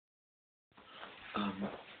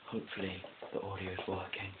Hopefully the audio is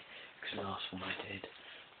working, because the last one I did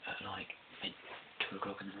at like 2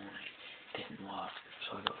 o'clock in the morning didn't work,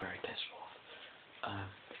 so I got very pissed off.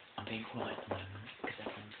 I'm being quiet at the moment because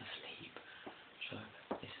everyone's asleep, so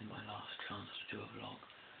this is my last chance to do a vlog,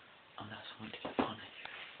 unless I want to get punished.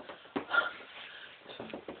 So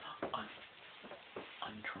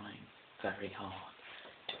I'm trying very hard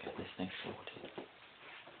to get this thing sorted.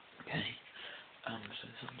 Okay, so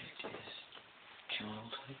the subject is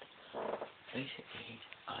childhood. Basically,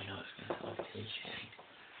 I know it's going to sound cliche,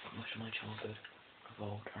 but much of my childhood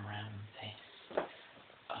revolved around this.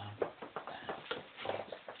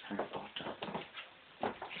 Harry Potter.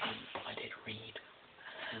 I did read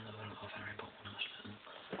a hell of a lot of Harry Potter when I was little,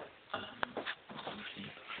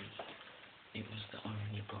 mostly because it was the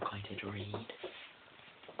only book I did read,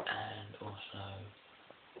 and also,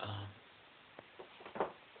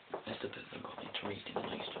 there's the book that got me into reading,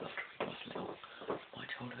 and I used to love to read when I was little. My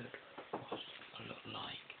childhood was a lot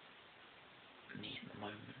like me at the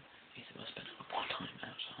moment, except I spent a lot more time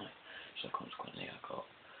outside, so consequently I got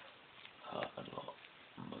hurt a lot.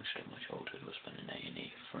 Most of my childhood was spent in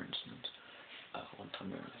A&E. For instance, one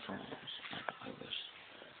time we were in France, and I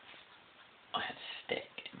had a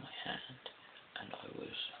stick in my hand, and I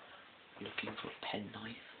was looking for a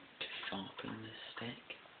penknife to sharpen this stick.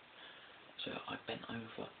 So I bent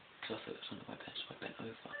over, because I thought it was under my bed, so I bent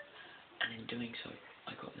over, and in doing so,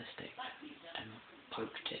 I got the stick and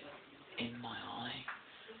poked it in my eye,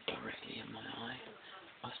 directly in my eye.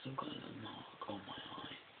 I've still got a little mark on my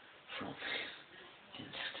eye from this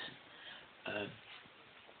incident.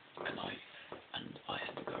 And I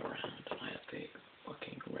had to go around, and I had a big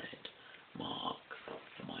fucking red mark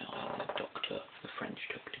on my eye. The French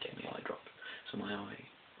took to get me eye drops. So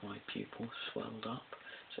my pupil swelled up,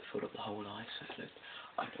 so it filled up the whole eye, so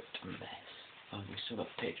I looked a mess. We still got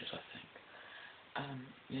the pictures, I think.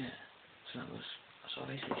 Yeah, so I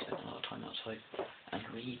basically spent a lot of time outside and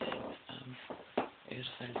reading. It was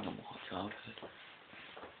a fairly normal childhood.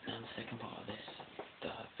 Now the second part of this,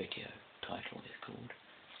 the video title is called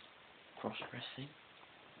crossdressing.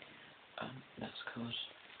 That's because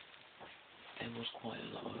there was quite a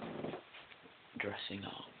lot of dressing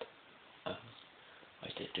up. I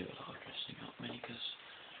did do a lot of dressing up, mainly because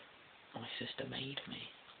my sister made me.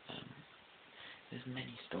 There's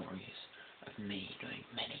many stories of me doing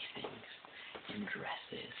many things in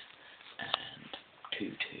dresses and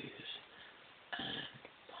tutus and